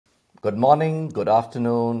Good morning, good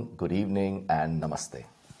afternoon, good evening, and namaste.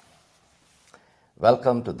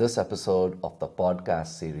 Welcome to this episode of the podcast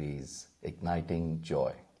series, Igniting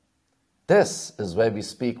Joy. This is where we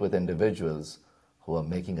speak with individuals who are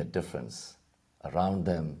making a difference around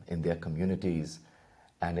them in their communities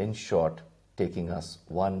and, in short, taking us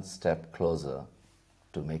one step closer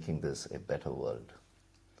to making this a better world.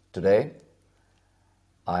 Today,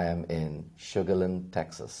 I am in Sugarland,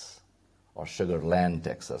 Texas, or Sugarland,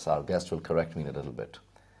 Texas. Our guest will correct me in a little bit.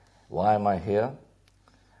 Why am I here?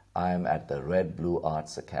 I am at the Red Blue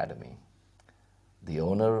Arts Academy. The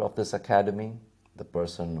owner of this academy, the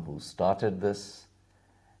person who started this,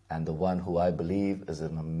 and the one who I believe is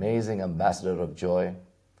an amazing ambassador of joy,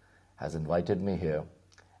 has invited me here.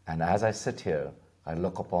 And as I sit here, I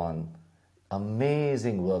look upon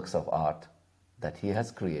amazing works of art that he has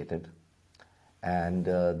created. And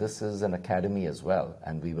this is an academy as well,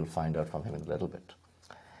 and we will find out from him in a little bit.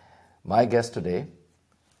 My guest today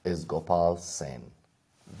is Gopaal Seyn.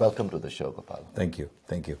 Welcome to the show, Gopal. Thank you.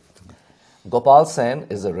 Gopaal Seyn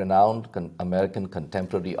is a renowned American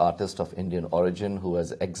contemporary artist of Indian origin who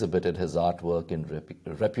has exhibited his artwork in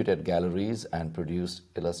reputed galleries and produced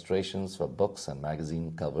illustrations for books and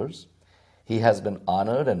magazine covers. He has been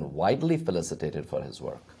honored and widely felicitated for his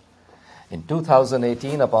work. In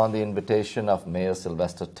 2018, upon the invitation of Mayor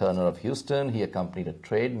Sylvester Turner of Houston, he accompanied a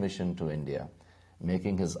trade mission to India,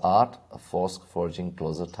 making his art a force forging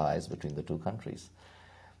closer ties between the two countries.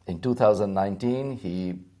 In 2019,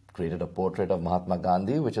 he created a portrait of Mahatma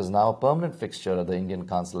Gandhi, which is now a permanent fixture at the Indian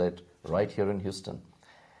consulate right here in Houston.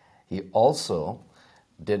 He also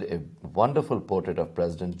did a wonderful portrait of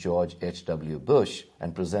President George H.W. Bush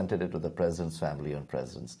and presented it to the President's family on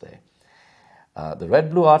President's Day. The Red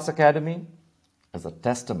Blue Arts Academy is a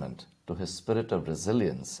testament to his spirit of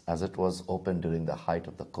resilience as it was opened during the height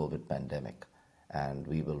of the COVID pandemic. And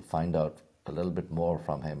we will find out a little bit more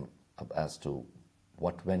from him as to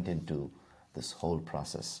what went into this whole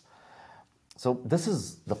process. So this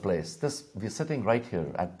is the place. We're sitting right here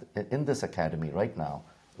in this academy right now,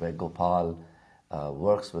 where Gopaal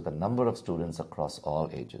works with a number of students across all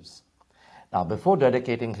ages. Now, before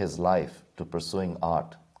dedicating his life to pursuing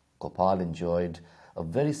art, Gopaal enjoyed a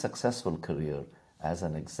very successful career as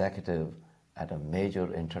an executive at a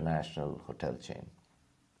major international hotel chain.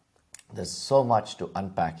 There's so much to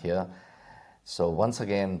unpack here. So once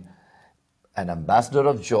again, an ambassador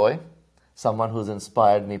of joy, someone who's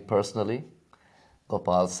inspired me personally,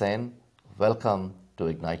 Gopaal Seyn. Welcome to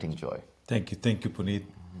Igniting Joy. Thank you, Puneet.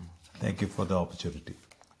 Thank you for the opportunity.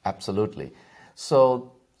 Absolutely.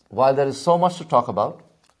 So while there is so much to talk about,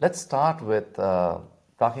 let's start with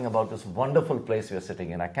talking about this wonderful place we're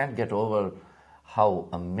sitting in. I can't get over how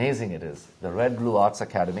amazing it is. The Red Blue Arts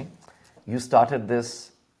Academy. You started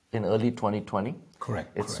this in early 2020.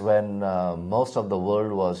 Correct. It's when most of the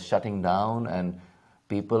world was shutting down and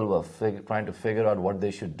people were trying to figure out what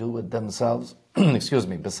they should do with themselves, excuse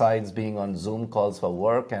me, besides being on Zoom calls for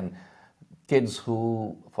work, and kids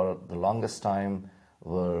who, for the longest time,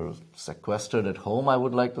 were sequestered at home, I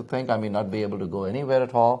would like to think. I mean, not be able to go anywhere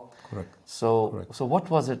at all. Correct. So what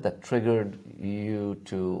was it that triggered you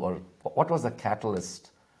to, or what was the catalyst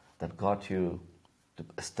that got you to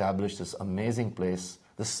establish this amazing place?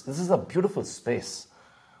 This is a beautiful space.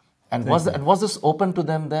 And was this open to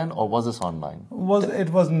them then, or was this online? It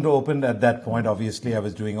wasn't open at that point. Obviously, I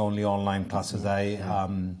was doing only online classes.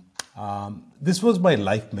 This was my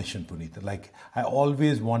life mission, Puneet. Like, I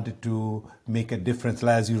always wanted to make a difference.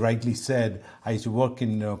 As you rightly said, I used to work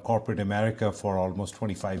in corporate America for almost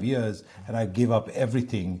 25 years, and I gave up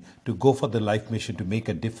everything to go for the life mission to make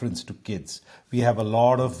a difference to kids. We have a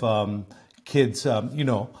lot of kids,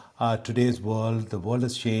 today's world, the world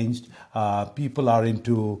has changed. People are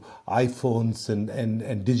into iPhones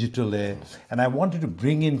and digital. And I wanted to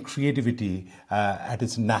bring in creativity at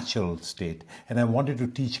its natural state. And I wanted to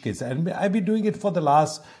teach kids. And I've been doing it for the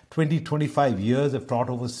last 25 years. I've taught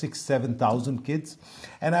over 7,000 kids.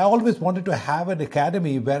 And I always wanted to have an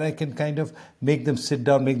academy where I can kind of make them sit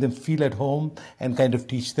down, make them feel at home, and kind of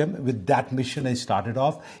teach them. With that mission, I started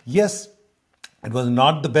off. Yes, it was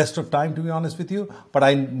not the best of time, to be honest with you, but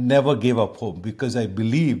I never gave up hope because I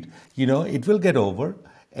believed, it will get over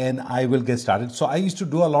and I will get started. So I used to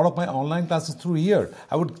do a lot of my online classes through here.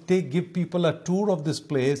 I would give people a tour of this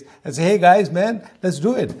place and say, hey guys, man, let's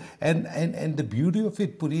do it. And the beauty of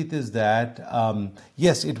it, Puneet, is that,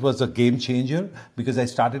 yes, it was a game changer because I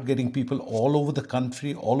started getting people all over the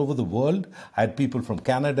country, all over the world. I had people from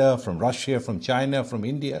Canada, from Russia, from China, from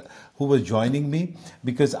India who were joining me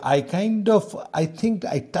because I think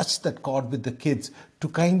I touched that chord with the kids to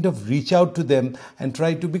kind of reach out to them and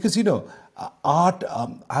try to, because, art,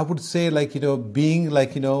 I would say, like, being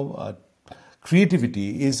like,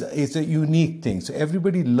 creativity is a unique thing. So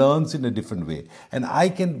everybody learns in a different way. And I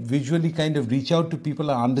can visually kind of reach out to people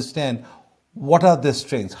and understand what are their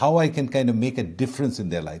strengths, how I can kind of make a difference in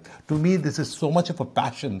their life. To me, this is so much of a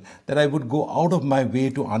passion that I would go out of my way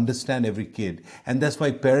to understand every kid. And that's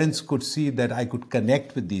why parents could see that I could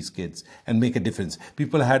connect with these kids and make a difference.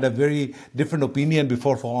 People had a very different opinion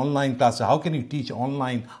before for online classes. How can you teach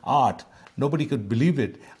online art? Nobody could believe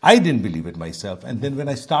it. I didn't believe it myself. And then when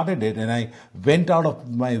I started it and I went out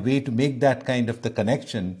of my way to make that kind of the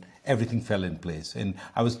connection, everything fell in place. And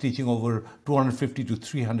I was teaching over 250 to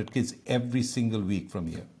 300 kids every single week from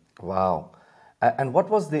here. Wow. And what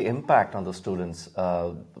was the impact on the students?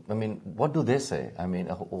 I mean, what do they say? I mean,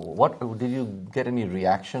 what did you get any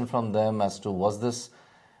reaction from them as to was this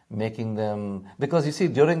making them... Because you see,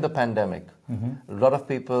 during the pandemic, a lot of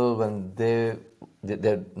people, when their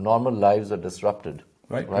normal lives are disrupted.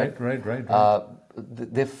 Right.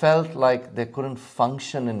 They felt like they couldn't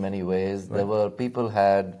function in many ways. Right. There were people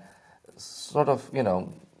had sort of,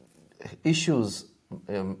 issues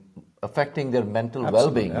affecting their mental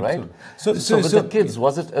well-being, right? So with the kids,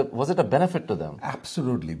 was it a benefit to them?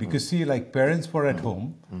 Absolutely, because see, like parents were at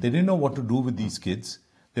home, they didn't know what to do with these kids.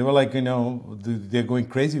 They were like, they're going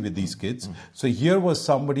crazy with these kids. So here was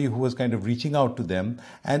somebody who was kind of reaching out to them.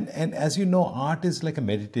 And as you know, art is like a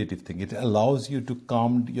meditative thing. It allows you to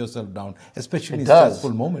calm yourself down, especially in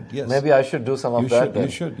stressful moments. Yes. Maybe I should do some of that.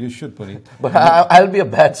 You should, Puneet. But I'll be a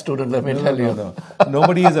bad student, let me tell you. No.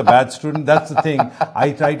 Nobody is a bad student. That's the thing.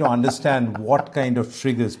 I try to understand what kind of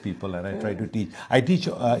triggers people, and I try to teach. I teach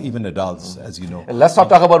even adults, as you know. Let's not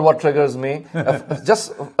talk about what triggers me.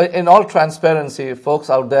 Just in all transparency, folks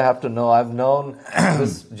out there have to know I've known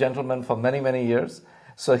this gentleman for many, many years.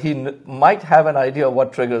 So he might have an idea of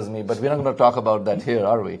what triggers me, but we're not going to talk about that here,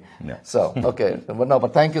 are we? No. So, okay.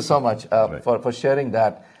 But thank you so much for sharing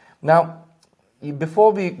that. Now,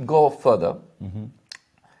 before we go further,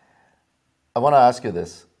 I want to ask you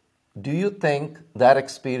this. Do you think that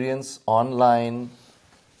experience online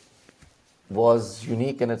was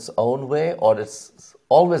unique in its own way, or it's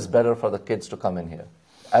always better for the kids to come in here,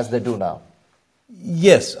 as they do now?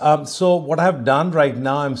 Yes. So what I've done right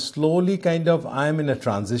now, I'm in a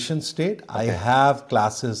transition state. Okay. I have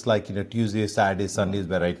classes like, Tuesdays, Saturdays, Sundays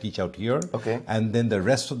where I teach out here. Okay. And then the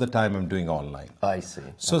rest of the time I'm doing online. I see.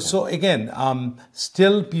 So again,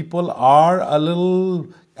 still people are a little...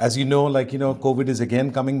 As you know, COVID is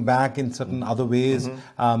again coming back in certain other ways.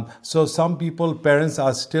 So some people, parents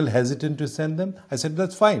are still hesitant to send them. I said,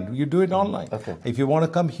 that's fine. You do it online. Okay. If you want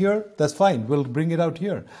to come here, that's fine. We'll bring it out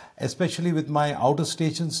here. Especially with my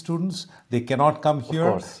out-of-station students, they cannot come here.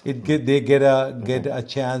 Of course. They get a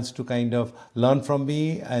chance to kind of learn from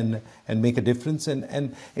me and make a difference.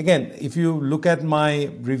 And again, if you look at my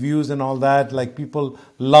reviews and all that, like people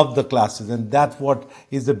love the classes, and that's what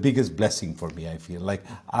is the biggest blessing for me, I feel. Like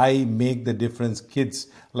I make the difference. Kids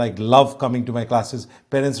like love coming to my classes.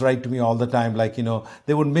 Parents write to me all the time, like,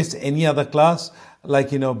 they would miss any other class,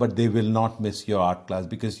 but they will not miss your art class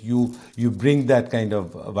because you bring that kind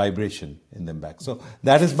of vibration in them back. So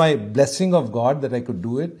that is my blessing of God that I could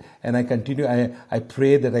do it. And I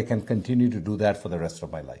pray that I can continue to do that for the rest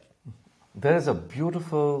of my life. There is a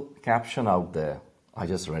beautiful caption out there. I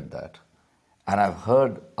just read that. And I've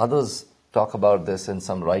heard others talk about this in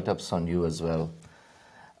some write-ups on you as well.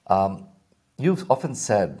 You've often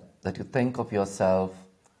said that you think of yourself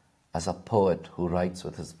as a poet who writes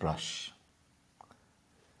with his brush.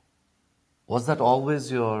 Was that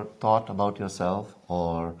always your thought about yourself,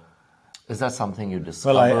 or is that something you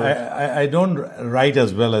discovered? Well, I don't write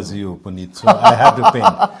as well as you, Puneet, so I have to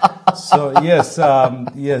paint. So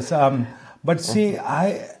yes. But see,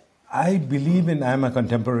 I believe I'm a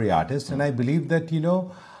contemporary artist, and I believe that,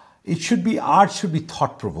 art should be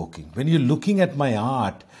thought-provoking. When you're looking at my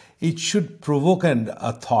art, it should provoke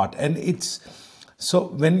a thought. And so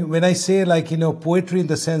when I say poetry in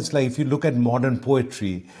the sense, like if you look at modern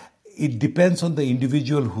poetry, it depends on the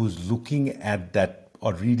individual who's looking at that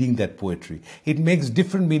or reading that poetry. It makes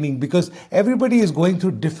different meaning because everybody is going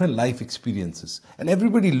through different life experiences and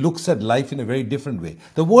everybody looks at life in a very different way.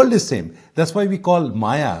 The world is same. That's why we call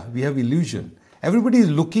Maya, we have illusion. Everybody is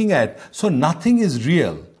looking at, so nothing is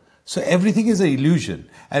real. So everything is an illusion,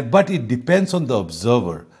 but it depends on the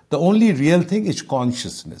observer. The only real thing is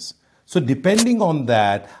consciousness. So depending on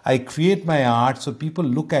that, I create my art so people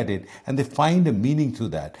look at it and they find a meaning to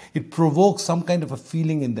that. It provokes some kind of a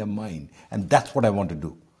feeling in their mind. And that's what I want to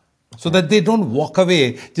do. So that they don't walk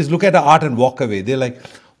away, just look at the art and walk away. They're like,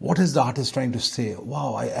 what is the artist trying to say?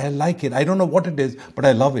 Wow, I like it. I don't know what it is, but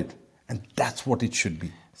I love it. And that's what it should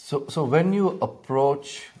be. So when you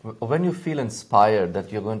approach, when you feel inspired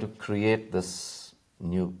that you're going to create this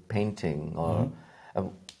new painting, or uh,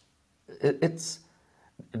 it's,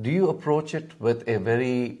 do you approach it with a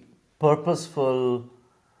very purposeful,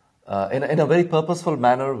 in a very purposeful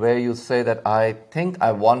manner, where you say that I think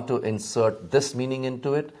I want to insert this meaning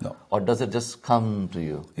into it? No. Or does it just come to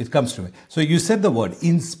you? It comes to me. So you said the word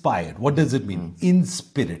inspired. What does it mean? In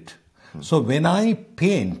spirit. So when I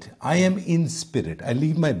paint, I am in spirit. I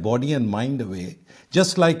leave my body and mind away.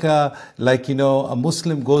 Just like a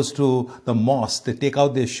Muslim goes to the mosque, they take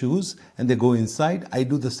out their shoes and they go inside. I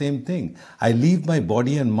do the same thing. I leave my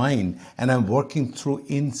body and mind and I'm working through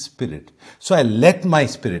in spirit. So I let my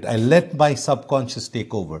spirit, I let my subconscious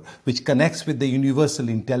take over, which connects with the universal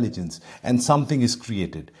intelligence, and something is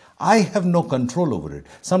created. I have no control over it.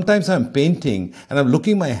 Sometimes I'm painting and I'm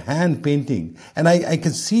looking my hand painting and I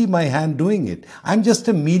can see my hand doing it. I'm just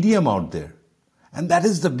a medium out there. And that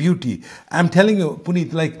is the beauty. I'm telling you,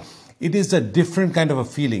 Puneet, like, it is a different kind of a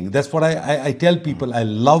feeling. That's what I tell people. I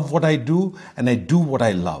love what I do and I do what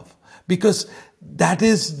I love. Because that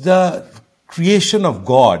is the creation of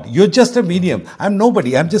God. You're just a medium. I'm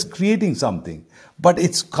nobody. I'm just creating something. But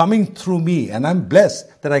it's coming through me and I'm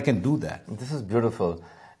blessed that I can do that. This is beautiful.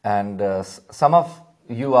 And some of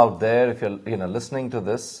you out there, if you're listening to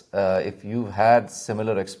this, if you've had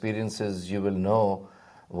similar experiences, you will know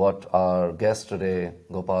what our guest today,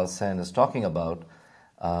 Gopaal Seyn, is talking about.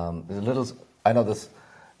 I know this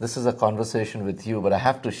is a conversation with you, but I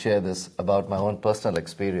have to share this about my own personal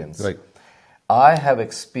experience. Right. I have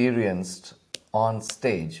experienced on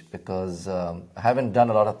stage, because I haven't done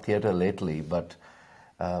a lot of theater lately, but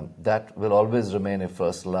that will always remain a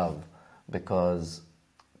first love, because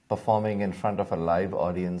performing in front of a live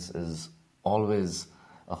audience is always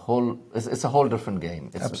it's a whole different game.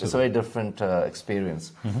 It's a very different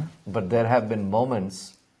experience. But there have been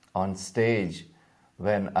moments on stage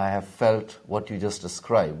when I have felt what you just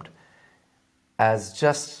described as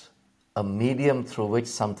just a medium through which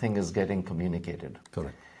something is getting communicated.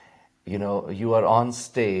 Correct. You are on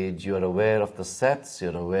stage, you're aware of the sets,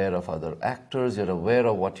 you're aware of other actors, you're aware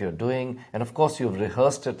of what you're doing, and of course you've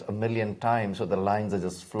rehearsed it a million times, so the lines are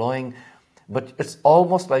just flowing, but it's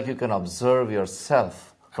almost like you can observe yourself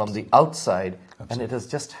from the outside. Absolutely. And it is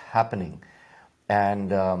just happening.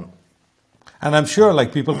 And I'm sure,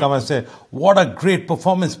 like, people come and say, what a great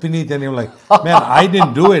performance, Puneet, and you're like, man, I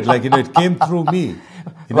didn't do it, it came through me.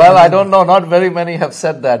 Well, I don't know. Not very many have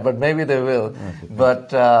said that, but maybe they will.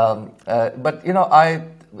 But other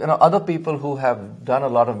people who have done a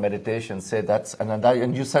lot of meditation say that's,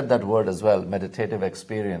 and you said that word as well, meditative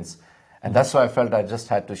experience, and that's why I felt I just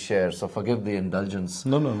had to share. So forgive the indulgence.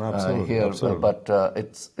 No, absolutely, here, absolutely. But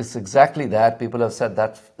it's exactly that. People have said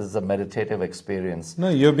that is a meditative experience. No,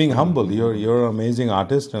 you're being humble. You're an amazing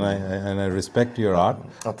artist, and I respect your art.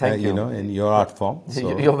 Oh, thank you. In your art form.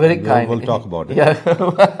 So you're very kind. We'll talk about it. Yeah.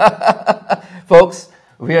 Folks,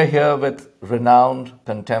 we are here with renowned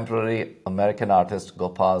contemporary American artist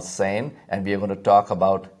Gopaal Seyn, and we are going to talk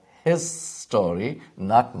about his story,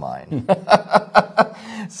 not mine.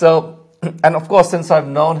 So, and of course, since I've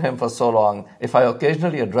known him for so long, if I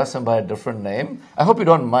occasionally address him by a different name, I hope you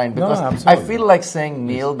don't mind, because I feel like saying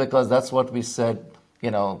Neil, because that's what we said,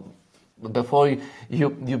 before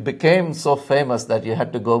you became so famous that you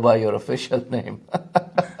had to go by your official name.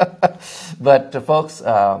 But folks,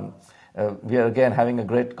 we are again having a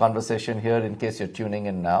great conversation here, in case you're tuning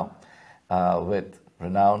in now, with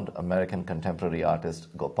renowned American contemporary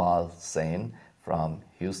artist Gopaal Seyn from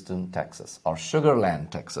Houston, Texas, or Sugar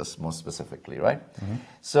Land, Texas, more specifically, right?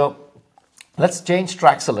 So let's change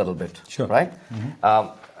tracks a little bit, sure. Right?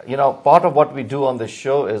 Part of what we do on this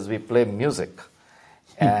show is we play music.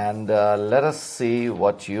 And let us see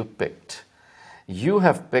what you picked. You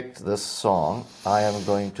have picked this song. I am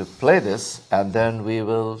going to play this, and then we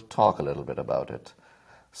will talk a little bit about it.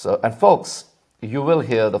 So, and folks, you will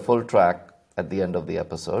hear the full track at the end of the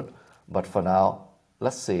episode. But for now,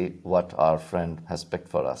 let's see what our friend has picked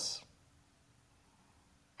for us.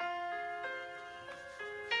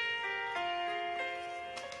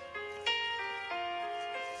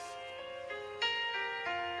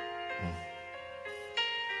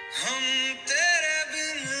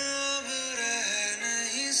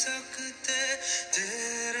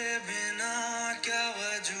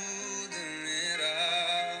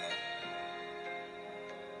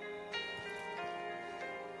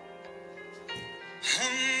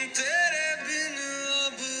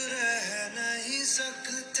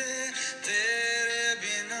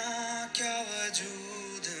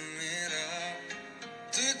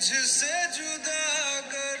 तुझसे जुदा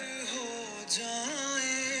अगर हो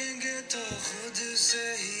जाएंगे तो खुद से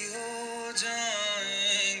ही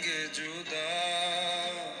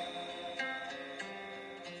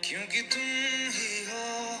क्योंकि तुम ही हो,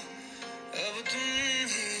 अब तुम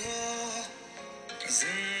ही हो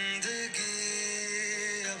जिंदगी,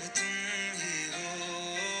 अब तुम ही हो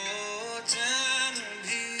चैन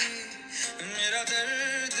भी, मेरा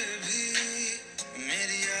दर्द भी,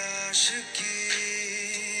 मेरी आशिकी,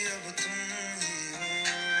 अब तुम ही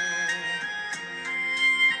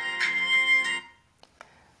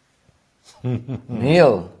हो।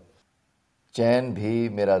 नील, चैन भी,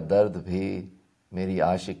 मेरा दर्द भी, मेरी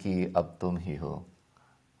आशिकी, अब तुम ही हो.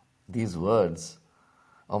 These words,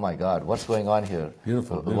 oh my God, what's going on here?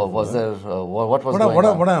 Beautiful. Was there, what was going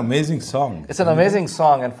on? What an amazing song. It's an amazing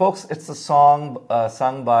song. And folks, it's a song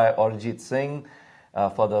sung by Arijit Singh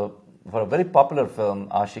for a very popular film,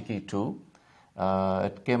 Ashiki 2.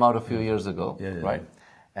 It came out a few years ago, right?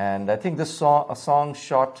 And I think this song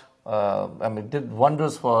shot, did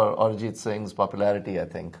wonders for Arijit Singh's popularity, I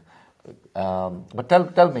think. But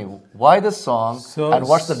tell me, why this song and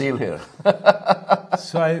what's the deal here?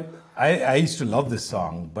 So I used to love this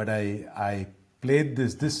song, but I played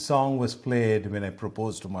this. This song was played when I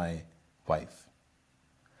proposed to my wife.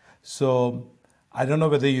 So I don't know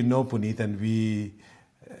whether you know Puneet, and we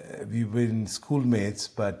were schoolmates,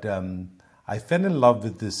 but I fell in love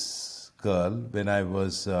with this girl when I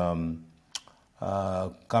was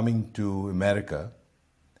coming to America,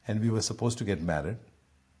 and we were supposed to get married.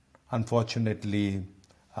 Unfortunately,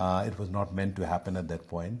 it was not meant to happen at that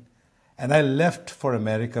point. And I left for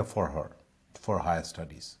America for her, for higher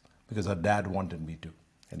studies, because her dad wanted me to.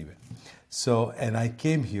 Anyway, so, and I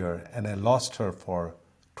came here and I lost her for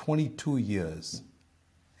 22 years.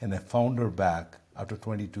 And I found her back after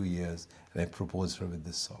 22 years and I proposed her with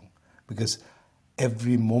this song. Because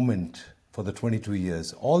every moment for the 22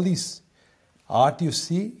 years, all these art you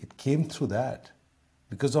see, it came through that.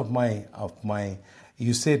 Because of my,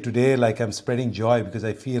 you say today, like I'm spreading joy because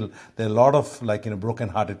I feel there are a lot of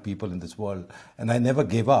broken-hearted people in this world, and I never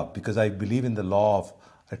gave up because I believe in the law of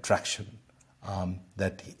attraction.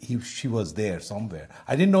 That she was there somewhere.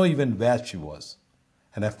 I didn't know even where she was,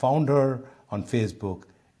 and I found her on Facebook,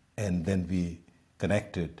 and then we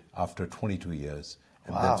connected after 22 years,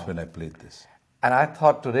 and that's when I played this. And I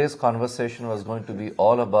thought today's conversation was going to be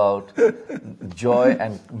all about joy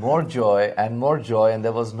and more joy and more joy, and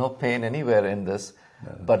there was no pain anywhere in this.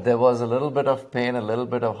 No. But there was a little bit of pain, a little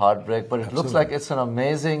bit of heartbreak, but it looks like it's an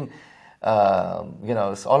amazing,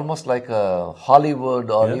 it's almost like a Hollywood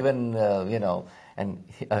or even,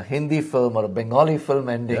 a Hindi film or a Bengali film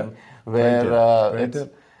ending where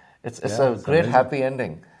it's a great amazing. Happy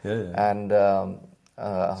ending. And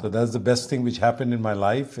so that's the best thing which happened in my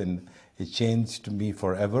life, and it changed me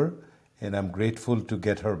forever, and I'm grateful to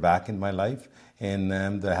get her back in my life, and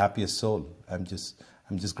I'm the happiest soul. I'm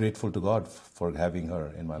just grateful to God for having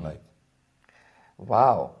her in my life.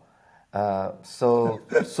 Wow. So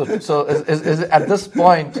is at this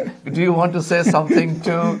point, do you want to say something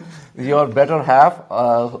to your better half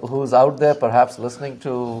who's out there perhaps listening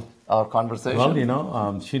to our conversation?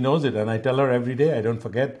 Well, she knows it, and I tell her every day. I don't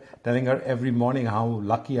forget telling her every morning how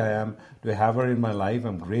lucky I am to have her in my life.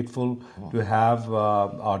 I'm grateful to have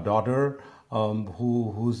our daughter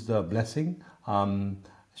who's the blessing.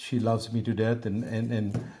 She loves me to death,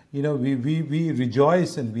 and we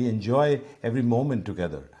rejoice and we enjoy every moment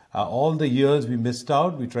together. All the years we missed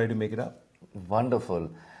out, we try to make it up. Wonderful.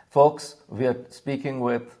 Folks, we are speaking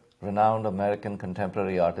with renowned American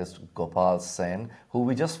contemporary artist Gopaal Seyn, who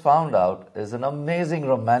we just found out is an amazing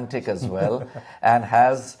romantic as well, and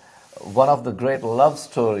has one of the great love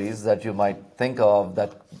stories that you might think of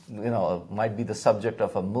that might be the subject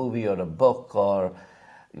of a movie or a book or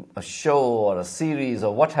a show or a series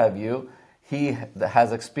or what have you. He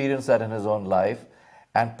has experienced that in his own life,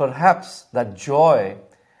 and perhaps that joy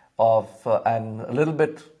of and a little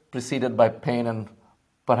bit preceded by pain and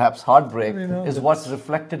perhaps heartbreak is what's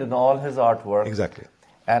reflected in all his artwork. Exactly.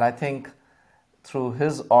 And I think through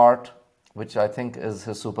his art, which I think is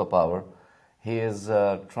his superpower, he is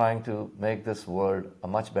trying to make this world a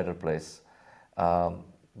much better place.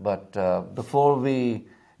 But before we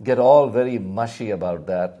get all very mushy about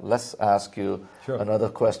that, let's ask you another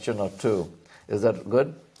question or two. Is that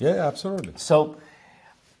good? Yeah, absolutely. So,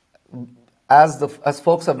 as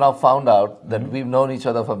folks have now found out that we've known each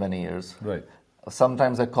other for many years. Right.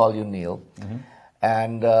 Sometimes I call you Neil,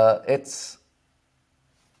 and that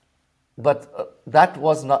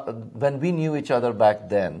was not when we knew each other back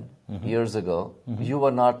then, years ago. You were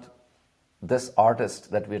not this artist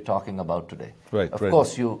that we're talking about today. Right. Of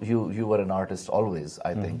course, you were an artist always,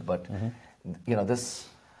 I think, but this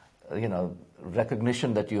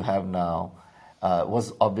recognition that you have now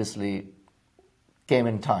was obviously came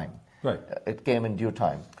in time. Right. It came in due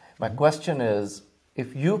time. My question is,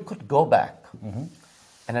 if you could go back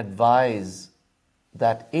and advise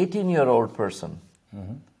that 18-year-old person,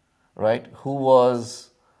 right,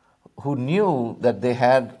 who knew that they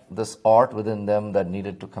had this art within them that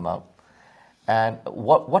needed to come out, and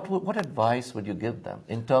what advice would you give them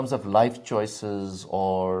in terms of life choices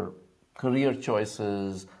or career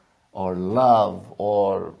choices or love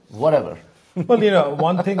or whatever? Well,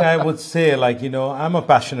 one thing I would say, I'm a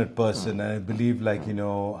passionate person, and I believe,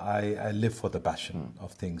 I live for the passion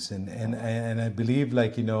of things. And I believe,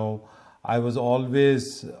 I was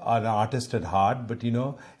always an artist at heart. But,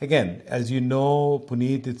 again, as you know,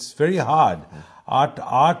 Puneet, it's very hard.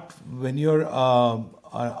 Art, when you're an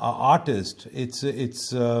artist, it's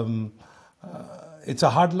a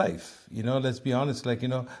hard life. Let's be honest, there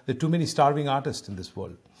are too many starving artists in this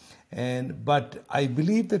world. But I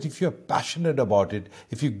believe that if you're passionate about it,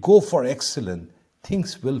 if you go for excellence,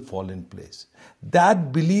 things will fall in place.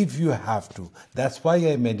 That belief you have to. That's why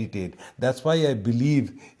I meditate. That's why I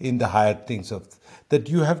believe in the higher things that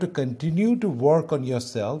you have to continue to work on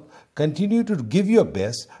yourself, continue to give your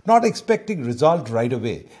best, not expecting result right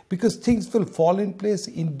away, because things will fall in place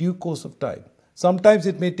in due course of time. Sometimes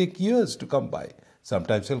it may take years to come by.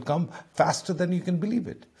 Sometimes it'll come faster than you can believe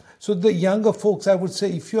it. So the younger folks, I would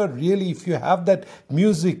say, if you have that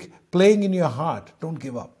music playing in your heart, don't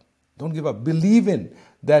give up. Don't give up. Believe in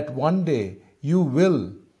that one day you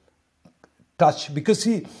will touch. Because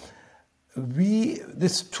see,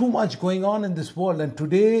 there's too much going on in this world, and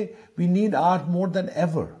today we need art more than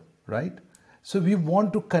ever, right? So we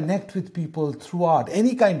want to connect with people through art,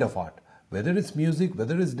 any kind of art, whether it's music,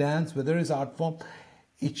 whether it's dance, whether it's art form.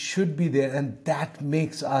 It should be there, and that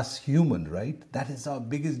makes us human, right? That is our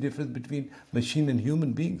biggest difference between machine and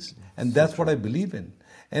human beings. And that's what I believe in.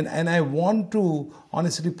 And I want to,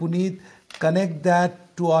 honestly, Puneet, connect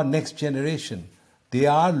that to our next generation. They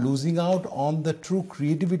are losing out on the true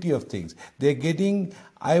creativity of things. They're getting,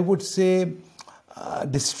 I would say,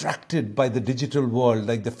 distracted by the digital world,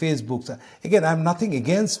 like the Facebooks. Again, I'm nothing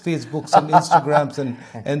against Facebooks and Instagrams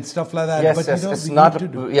and stuff like that. Yes, but yes,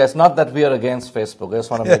 it's not that we are against Facebook. I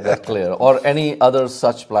just want to make that clear, or any other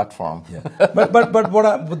such platform. Yeah. But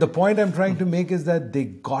the point I'm trying to make is that they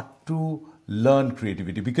got to learn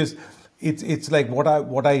creativity, because it's like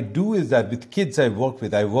what I do is that with kids I work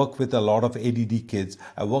with a lot of ADD kids.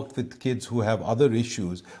 I work with kids who have other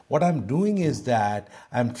issues. What I'm doing is that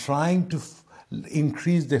I'm trying to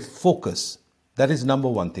increase their focus. That is number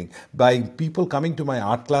one thing. By people coming to my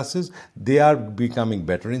art classes, they are becoming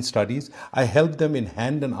better in studies. I help them in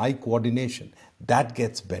hand and eye coordination. That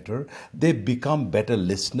gets better. They become better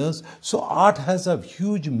listeners. So art has a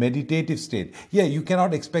huge meditative state. Yeah, you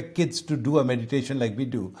cannot expect kids to do a meditation like we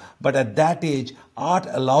do. But at that age, art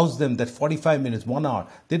allows them that 45 minutes, 1 hour.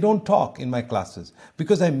 They don't talk in my classes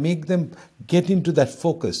because I make them get into that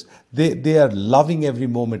focus. They are loving every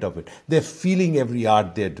moment of it. They're feeling every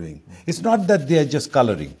art they're doing. It's not that they are just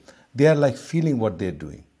coloring. They are like feeling what they're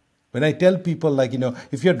doing. When I tell people,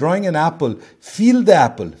 if you're drawing an apple, feel the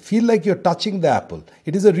apple. Feel like you're touching the apple.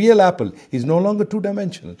 It is a real apple. It's no longer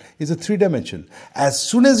two-dimensional. It's a three-dimensional. As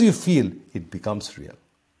soon as you feel, it becomes real.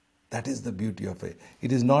 That is the beauty of it.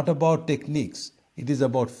 It is not about techniques. It is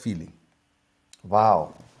about feeling.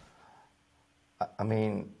 Wow.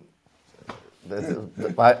 I'm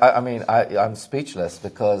speechless,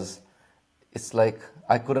 because it's like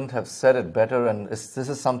I couldn't have said it better. And this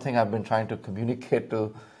is something I've been trying to communicate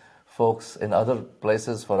to folks in other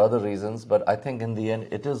places for other reasons, but I think in the end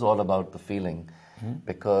it is all about the feeling,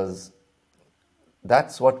 because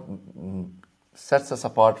that's what sets us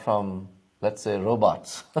apart from, let's say,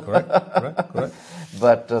 robots. Correct.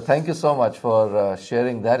 But thank you so much for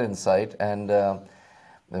sharing that insight, and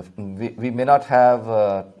we may not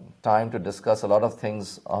have time to discuss a lot of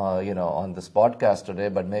things on this podcast today,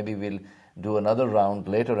 but maybe we'll do another round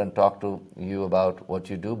later and talk to you about what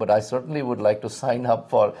you do. But I certainly would like to sign up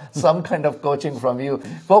for some kind of coaching from you.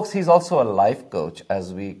 Folks, he's also a life coach,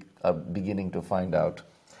 as we are beginning to find out.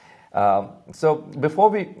 So before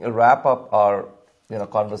we wrap up our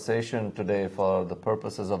conversation today for the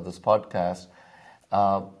purposes of this podcast,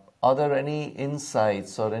 are there any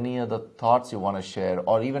insights or any other thoughts you want to share,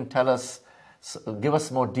 or even give us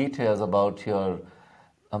more details about your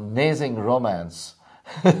amazing romance?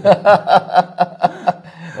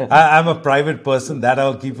 I'm a private person, that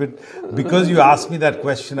I'll keep it. Because you asked me that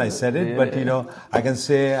question, I said it. But, I can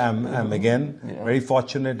say I'm again very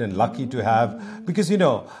fortunate and lucky to have. Because,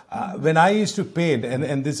 when I used to paint,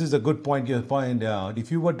 and this is a good point you pointed out,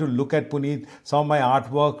 if you were to look at, Puneet, some of my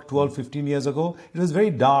artwork 12, 15 years ago, it was very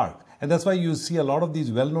dark. And that's why you see a lot of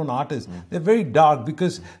these well-known artists, they're very dark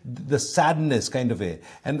because the sadness kind of a.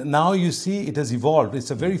 And now you see it has evolved. It's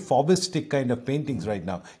a very Faubistic kind of paintings right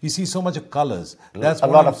now. You see so much of colors. That's a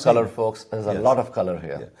what lot I'm of color, saying. folks. There's a lot of color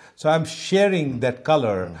here. Yeah. So I'm sharing that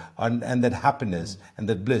color and that happiness and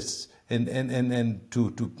that bliss and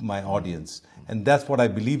to my audience. And that's what I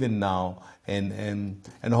believe in now. And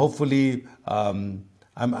hopefully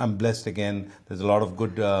I'm blessed again. There's a lot of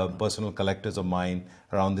good personal collectors of mine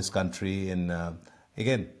around this country. And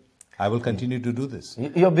again, I will continue to do this.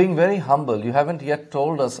 You're being very humble. You haven't yet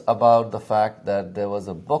told us about the fact that there was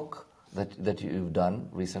a book that you've done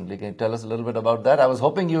recently. Can you tell us a little bit about that? I was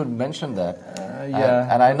hoping you would mention that. Yeah.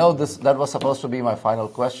 And I know that was supposed to be my final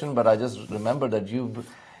question, but I just remember that you,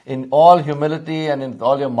 in all humility and in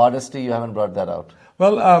all your modesty, you haven't brought that out.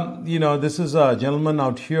 Well, this is a gentleman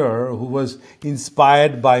out here who was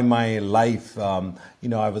inspired by my life. I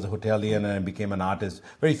was a hotelier and I became an artist.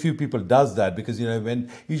 Very few people does that because, when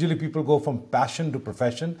usually people go from passion to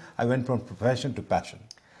profession, I went from profession to passion.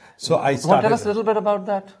 So I started. Want to tell us a little bit about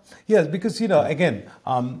that? Yes, because, again,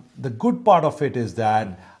 the good part of it is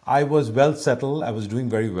that I was well settled. I was doing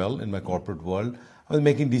very well in my corporate world. I was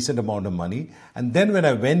making decent amount of money. And then when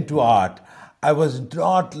I went to art, I was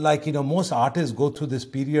not like, most artists go through this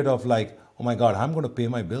period of like, oh my God, I'm going to pay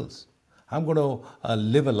my bills. I'm going to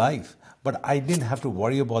live a life. But I didn't have to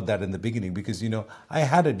worry about that in the beginning because, I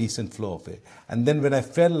had a decent flow of it. And then when I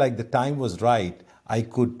felt like the time was right, I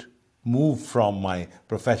could move from my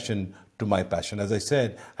profession to my passion. As I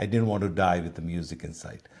said, I didn't want to die with the music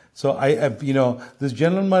inside. So this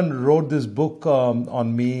gentleman wrote this book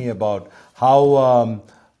on me about how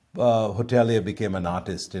hotelier became an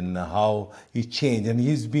artist and how he changed. And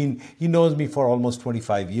he knows me for almost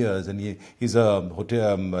 25 years and he's a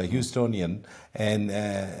Houstonian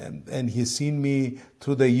and he's seen me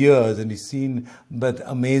through the years and he's seen that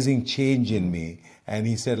amazing change in me. And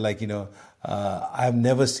he said I've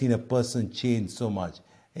never seen a person change so much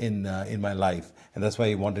in my life. And that's why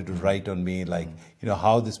he wanted to write on me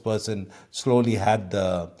how this person slowly had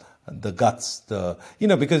the guts,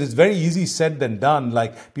 because it's very easy said than done.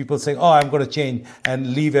 Like people saying, oh, I'm going to change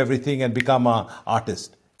and leave everything and become an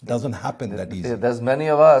artist. It doesn't happen that easy. There's many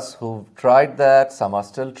of us who've tried that. Some are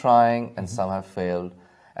still trying and some have failed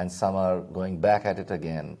and some are going back at it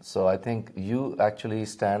again. So I think you actually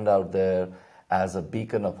stand out there as a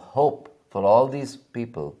beacon of hope for all these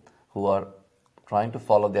people who are trying to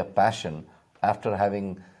follow their passion after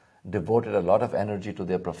having devoted a lot of energy to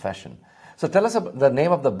their profession. So tell us about the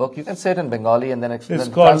name of the book. You can say it in Bengali and then explain. It's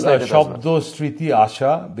called Shabdo Sriti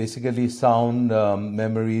Asha, basically sound,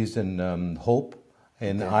 memories and hope.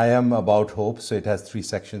 And I am about hope, so it has 3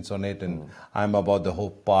 sections on it. And I'm about the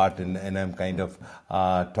hope part and I'm kind of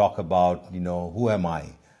talk about, who am I?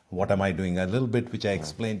 What am I doing? A little bit which I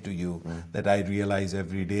explained to you that I realize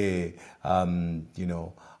every day,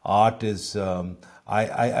 art is,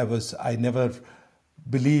 I never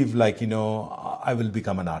believed I will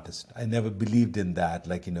become an artist. I never believed in that,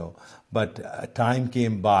 but time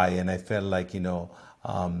came by and I felt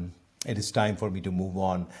it is time for me to move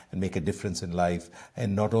on and make a difference in life.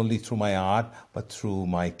 And not only through my art, but through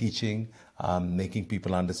my teaching, making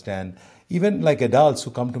people understand. Even like adults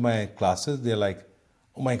who come to my classes, they're like,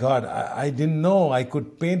 oh my God, I didn't know I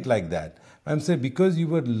could paint like that. I'm saying because you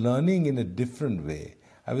were learning in a different way.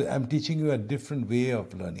 I'm teaching you a different way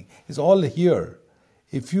of learning. It's all here.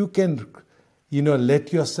 If you can,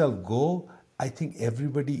 let yourself go, I think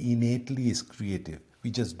everybody innately is creative.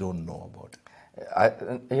 We just don't know about it.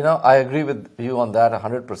 I agree with you on that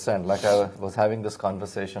 100%. Like I was having this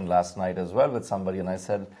conversation last night as well with somebody and I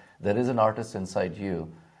said, there is an artist inside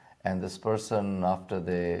you. And this person, after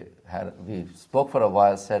we spoke for a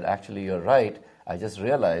while, said, actually, you're right. I just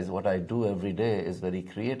realized what I do every day is very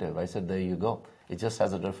creative. I said, there you go. It just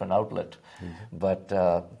has a different outlet. But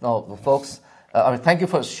no, folks, thank you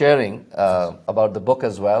for sharing about the book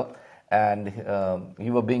as well. And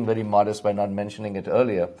you were being very modest by not mentioning it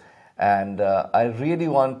earlier. And I really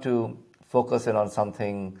want to focus in on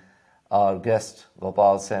something our guest,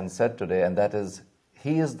 Gopaal Seyn, said today, and that is,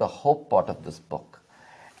 he is the hope part of this book.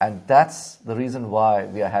 And that's the reason why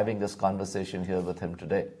we are having this conversation here with him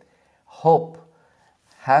today. Hope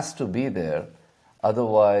has to be there.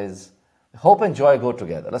 Otherwise, hope and joy go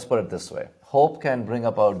together. Let's put it this way. Hope can bring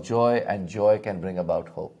about joy and joy can bring about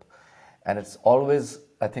hope. And it's always,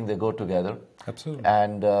 I think they go together. Absolutely.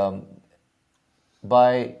 And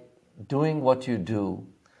by doing what you do,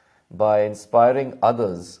 by inspiring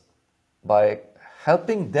others, by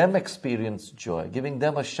helping them experience joy, giving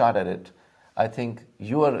them a shot at it, I think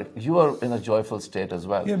you are in a joyful state as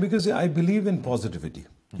well. Yeah, because I believe in positivity.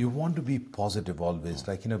 You want to be positive always,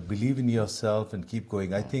 like, believe in yourself and keep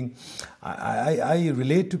going. I think I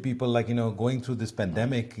relate to people like, going through this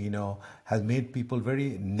pandemic, has made people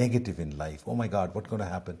very negative in life. Oh my God, what's going to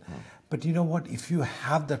happen? But you know what? If you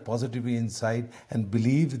have that positivity inside and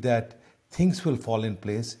believe that things will fall in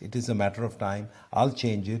place, it is a matter of time. I'll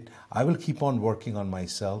change it. I will keep on working on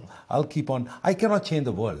myself. I cannot change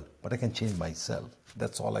the world, but I can change myself.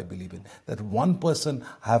 That's all I believe in. That one person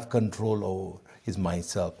I have control over is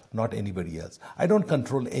myself, not anybody else. I don't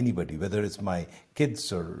control anybody, whether it's my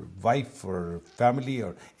kids or wife or family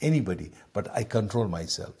or anybody, but I control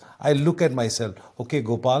myself. I look at myself, okay,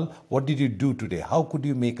 Gopal, what did you do today? How could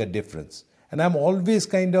you make a difference? And I'm always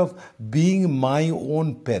kind of being my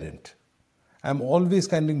own parent. I'm always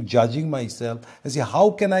kind of judging myself and say,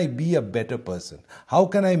 how can I be a better person? How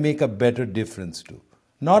can I make a better difference too?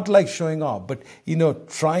 Not like showing off, but,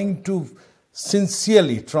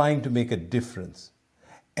 sincerely trying to make a difference.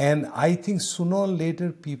 And I think sooner or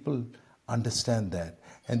later people understand that.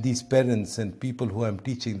 And these parents and people who I'm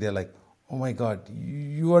teaching, they're like, oh my God,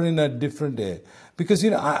 you are in a different area. Because,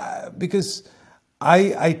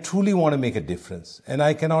 I truly want to make a difference. And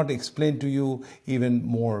I cannot explain to you even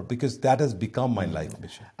more because that has become my life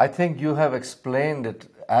mission. I think you have explained it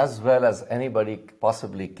as well as anybody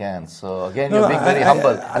possibly can. So again, you're being very humble.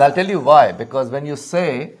 And I'll tell you why. Because when you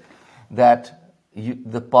say that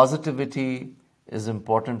the positivity is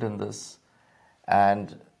important in this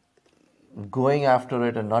and going after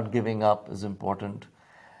it and not giving up is important,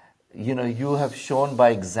 you have shown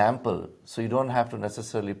by example, so you don't have to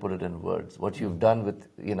necessarily put it in words. What you've done with,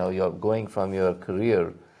 you're going from your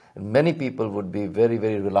career, and many people would be very,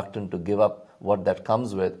 very reluctant to give up what that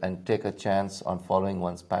comes with and take a chance on following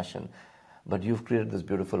one's passion. But you've created this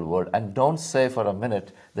beautiful world. And don't say for a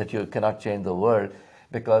minute that you cannot change the world,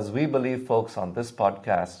 because we believe, folks, on this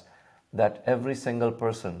podcast, that every single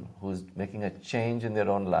person who's making a change in their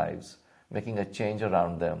own lives, making a change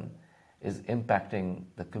around them, is impacting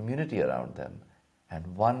the community around them. And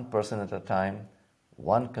one person at a time,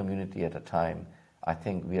 one community at a time, I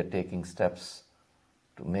think we are taking steps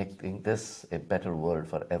to making this a better world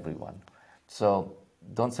for everyone. So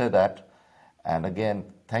don't say that. And again,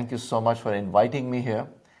 thank you so much for inviting me here.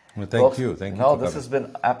 Well, thank you. Thank you. No, this has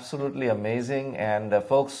been absolutely amazing. And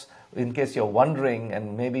folks, in case you're wondering,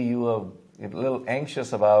 and maybe you are a little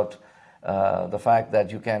anxious about the fact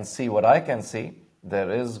that you can see what I can see,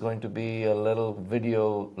 there is going to be a little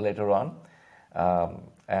video later on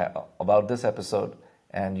about this episode,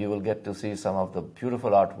 and you will get to see some of the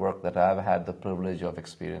beautiful artwork that I've had the privilege of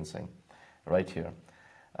experiencing right here.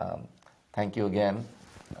 Thank you again.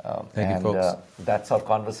 Thank you, folks. That's our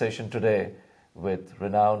conversation today with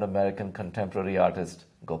renowned American contemporary artist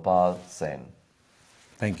Gopaal Seyn.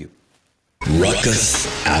 Thank you. Ruckus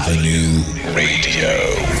Avenue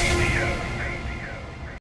Radio.